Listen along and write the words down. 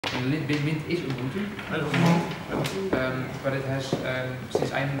And Mint is Ubuntu. I don't know. But it has,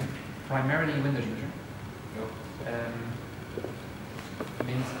 since I'm primarily a Windows user,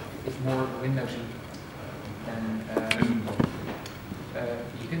 Mint is more Windowsy. And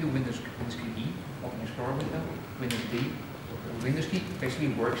you can do Windows key E, Open Explorer window, Windows D. Okay. Windows key basically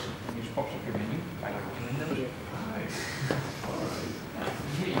works and just pops up your menu like Windows. Nice. Alright.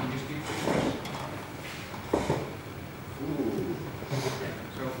 Here you can just do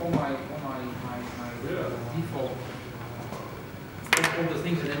so all my default, all the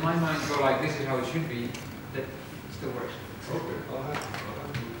things that in my mind go like this is how it should be, that still works. Okay, I'll have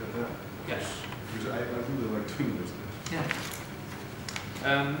to look at that. Yes. Because I really like doing this. Yeah.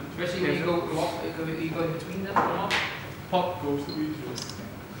 Especially when you go in between them a lot. Pop goes to each.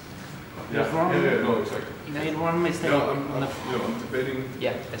 Yeah, no, exactly. You made one mistake. I'm debating.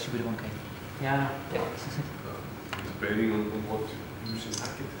 Yeah, that should be the 1K. Yeah. I'm debating on what to use in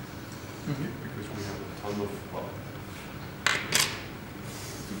Hackett. Because we have a ton of, well,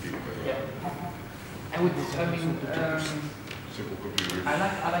 2 gigabyte. Yeah. Simple computers. I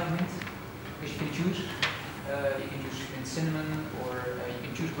like Mint because you can choose. You can choose Mint Cinnamon, or you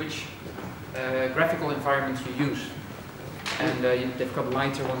can choose which graphical environments you use. And they've got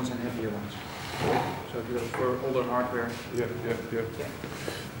lighter ones and heavier ones. So if you go for older hardware. Yeah.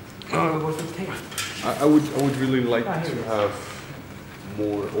 What's the take? I would really like to have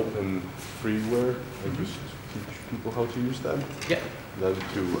more open freeware and just teach people how to use them. Yeah. Than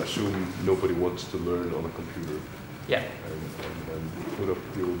to assume nobody wants to learn on a computer. Yeah. And put up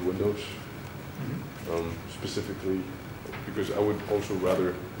the old Windows. Specifically, because I would also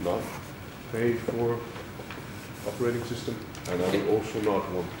rather not pay for operating system, and I would also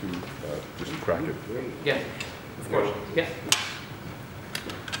not want to just crack it. Yeah, of course. Yeah.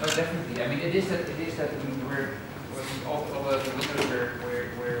 No, definitely. I mean, it is that we're all the Windows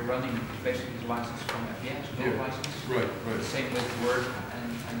we're running basically is licensed from FBS, no license. Right. The same with Word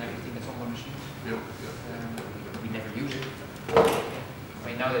and everything that's on the machines. Yeah. We never use it. I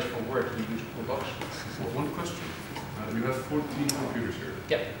mean, nowadays for Word we use Google Docs. Well, one question. You have 14 computers here.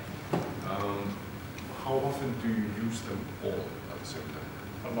 Yeah. How often do you use them all at the same time?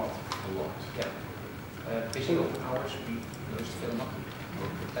 A lot. A lot. Yeah. Basically open hours we just fill them up.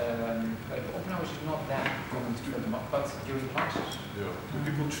 Okay. Open hours is not that common to fill them up, but during classes. Yeah. Do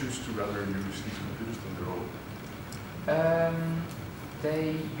people choose to rather use these computers than their own?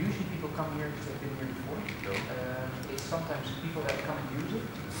 They usually people come here because they've been here before. Yeah. It's sometimes people that come and use it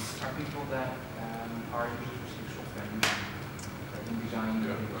are people that are using specific software, in design,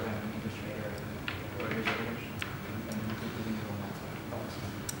 illustrator, or illustrators, and you can do it on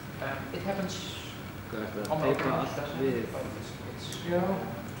that. It happens on the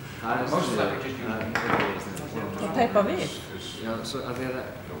but it's most of the time we just use it. Vad tejpar vi? Ja, så att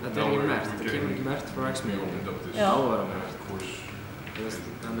det är ingen märkt. Det kommer inte märkt för X-Men. Ja. Då var det märkt.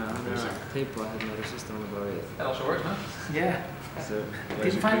 Han har tejpat här resistorn bara vid. That also works, huh? Yeah. So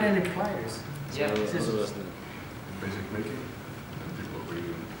didn't find any pliers. Yeah. Basic making. And people are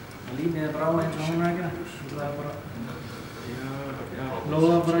bringing. Línu er bara á eins og hún er ekki. Það er bara.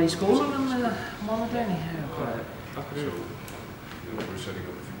 Lóða bara í skólanum eða mánudaginn. Hvað er? So, we're setting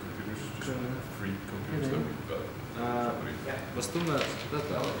up a few computers, just free computers that we've got. Vad stod det?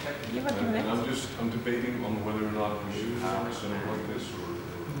 Detta? I'm debating on whether or not we should have something like this, or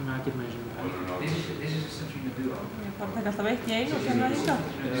whether or not. This is essentially the duo. Ég bara taka alltaf eitt í einu og kenna líka.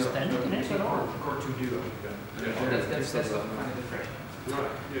 Core 2 duo. That's kind of the fresh.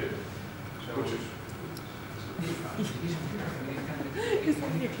 Right, yeah. So, which is. Ég skal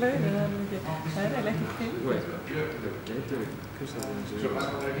ekki klauða það er ekki. Það er eiginlega ekki til. Gætur kursað þessu.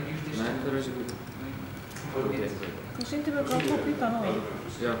 Nei, það er þessu. Þú sýndir mig bara að býta hana á.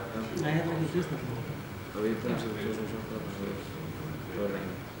 Já. Nei, þetta er ekki kristna. Og ég þeim sem 2017 og svo er það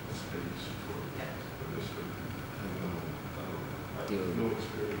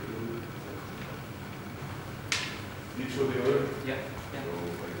Each or the other? Yeah. So,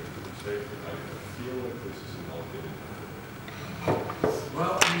 like I say, I feel like this is an outdated.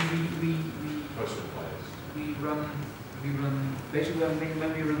 Well, I mean, we run basically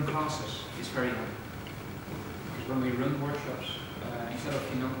when we run classes, it's very hard. Because when we run workshops, instead of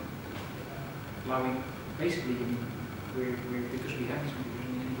allowing basically because we have these computers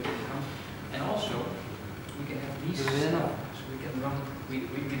and anybody can come, and also we can have these set up so we can run.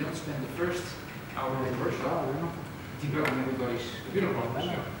 We don't spend the first hour of the workshop debugging everybody's computer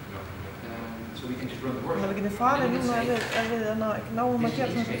problems. So we can just run the workshop. Maar ik in de falen nu maar nou maar keer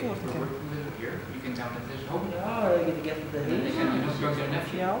van het woord. You can download this home. Ja, ik get the and then you can just go to your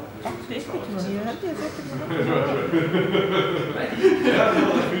nephew. Ja, dat is goed. Maar hier heb je het. Ja,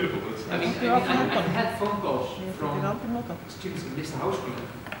 I've had phone calls from from students in this house screen.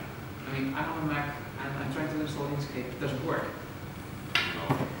 I mean, I'm on a Mac and I'm trying to install Inkscape. It doesn't work. Yeah.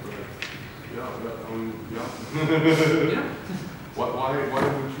 You know? Why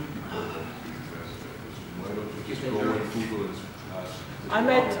would you be programming? Why don't you just go and Google it? I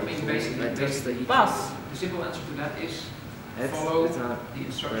mean, basically, bus. the simple answer to that is It's follow not the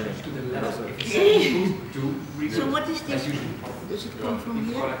instructions to the letter. Also- If it's saying to read So what is that's this? usually Does it come from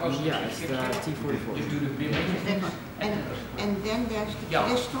here? Yeah, it's the T44. Just do the BIM And then there's the Yeah.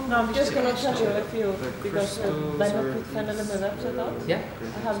 crystal. No, I'm just gonna tell you Crystal. if you, because when I put Fab Lab website out, Yeah.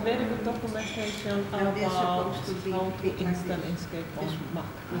 I have very good documentation Now they're about supposed to be how to big like install this. Inkscape on Mac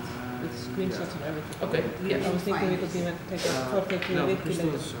with screenshots and everything. Okay. Yeah. I was thinking we could even take a photo to No, Wiki later.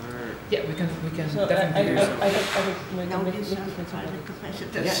 crystals are... Yeah, we can So I definitely do so. make Now a these Wiki are page about private it.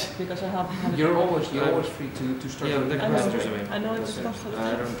 capacitors. Yeah. Because I have. You're always free to start. Yeah, with the the I know, capacitors, I mean. I know it's That's cost it. a lot. I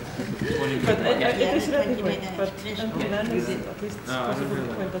don't... But Yeah, it is the ready 20 quick, minutes but crystal. until then it's at least No, I don't possible to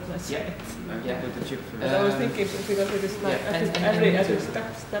really print that myself. Yeah. Yeah, with the chip first. But I was thinking because it is like Yeah, at least and every you need to-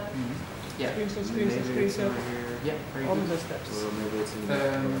 step, Yeah. screenshot, Maybe it's screenshot, over here. Yeah. Very all good. the steps. Or maybe it's in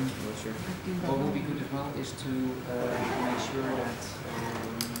not sure. What will be good as well is to make sure that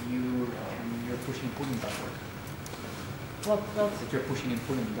you're pushing and pulling does work. What? That your pushing and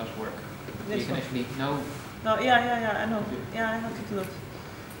pulling does work. This You can one? actually know. No, yeah, I know. Yeah, I have to do it.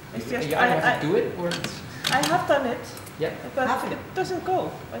 It's just You either have to do it or it's. I have done it, Yeah. but it doesn't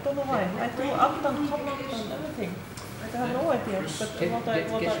go. I don't know why. I do up down, come up down, everything. I have no idea. But Get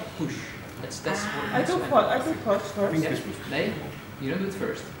push. That's what I do push first. Yeah. No, you don't do it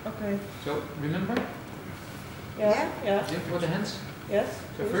first. Okay. So remember, Yeah. for the hands. Yes.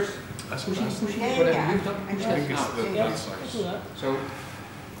 So first pushing, Yeah, whatever yeah. you've done, push I that think out. Yes. I do that. So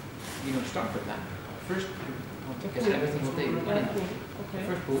you don't start with that. First you want to get everything what they Yeah, want. cool. Okay.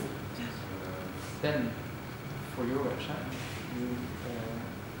 First pull. Then for your website,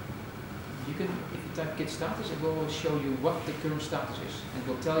 you can, if you type get status, it will always show you what the current status is, and it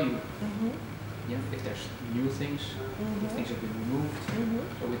will tell you, if there's new things, if things have been removed.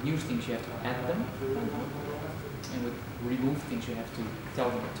 So with new things you have to add them, and with removed things you have to tell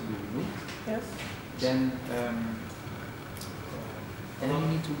them to be removed. Yes. Then you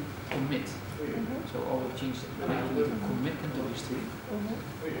need to commit. So all the changes that you make, you need to commit them to history.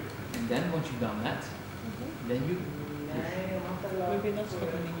 And then once you've done that, then you Maybe that's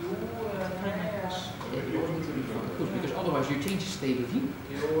what I need. you always need to refine the push, because otherwise your changes stay with you.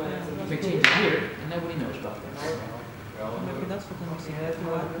 You make changes here and nobody knows about them. Maybe that's what I'm missing. I have to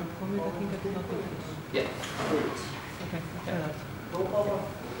commit. I think I did not do this. Yeah. Okay, fair enough.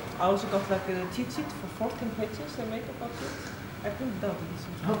 I also got like a cheat sheet for 14 pages I made about it. I printed out this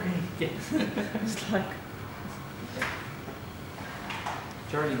one. Okay. Yeah. It's like,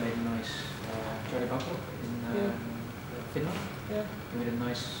 Charlie made a nice Charlie Buckle in Finland. yeah. He made a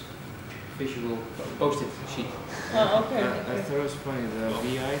nice visual post-it sheet. Oh, okay. I thought it was funny, the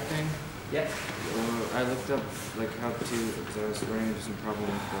VI thing. Yeah. I looked up like how to, because I was running into some problem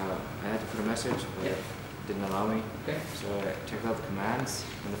with, I had to put a message, but it didn't allow me. Okay. So I checked out the commands,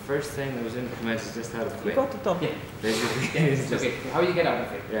 and the first thing that was in the commands is just how to You quit. got the top. Yeah. Basically, Yeah, it's it's just, okay. How you get out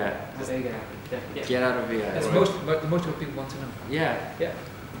of it? yeah, How do you get out of it? Yeah. get out of VI. That's Right. most of what people want to know. Yeah. Yeah.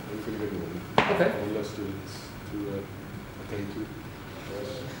 You can get one. Okay. Unless students to attend to.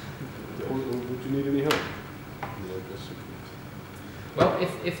 Or would you need any help? Well,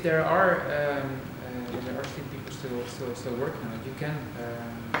 if there are still people still working on it, you can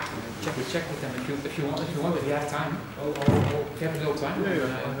check with them if you want if you have time. Or if you have a little time.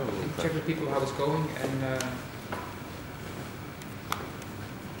 Check with people how it's going and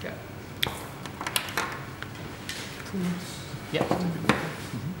yeah. Yeah. Yeah.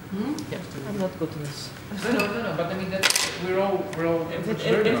 I'm not good at this. No. But I mean that we're all If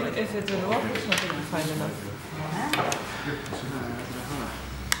learning on it. it's a lot, it's not even fine enough.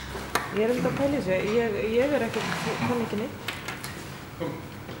 Ég er að pæla þessu, ég er ekki kann ekki neitt.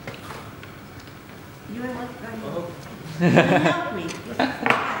 You can help me.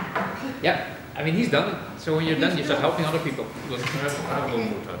 Yeah, I mean he's done it. So when you're done, you start helping other people. I have a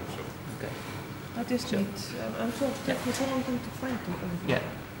little more time, so. Okay. I just need, I'm so taking so long to find it. Yeah.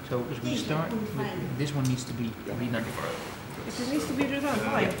 So as we start, this one needs to be redone. It needs to be redone,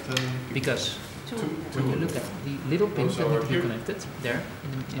 why? Because when you look at the little pins that need to be connected there,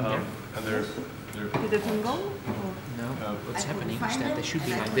 in there. And they're Did it go? No, what's I happening couldn't is find that them, they should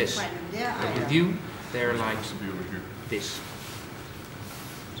be and I like couldn't this. find them there But with either. you, they're like to be over here. this.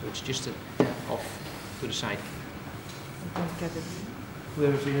 So it's just a tap off to the side. I don't get it.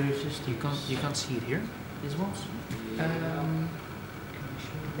 You can't see it here. This one. Can I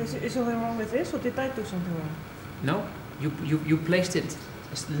show you? Is something wrong with this, or did I do something wrong? No, you placed it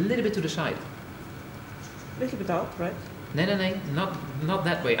a little bit to the side. A little bit out, right? No, not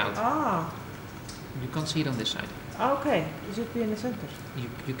that way out. Ah, You can't see it on this side. okay. It should be in the center.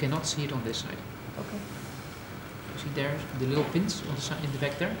 You cannot see it on this side. Okay. You see there the little pins on the side in the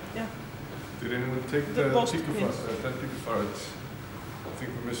back there? Yeah. Did anyone take The the post 10 pins. picofarads? I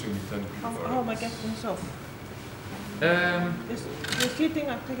think we're missing the 10 picofarads. How am I getting this off? Is the heating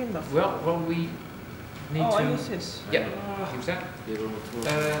I'm taking it off? Well, we need Oh, to. I use this. Yeah, use that. The little tool.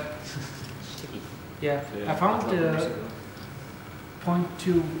 Sticky. Yeah, I found the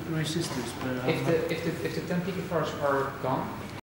 0.2 resistors, but If the 10 picofarads are gone,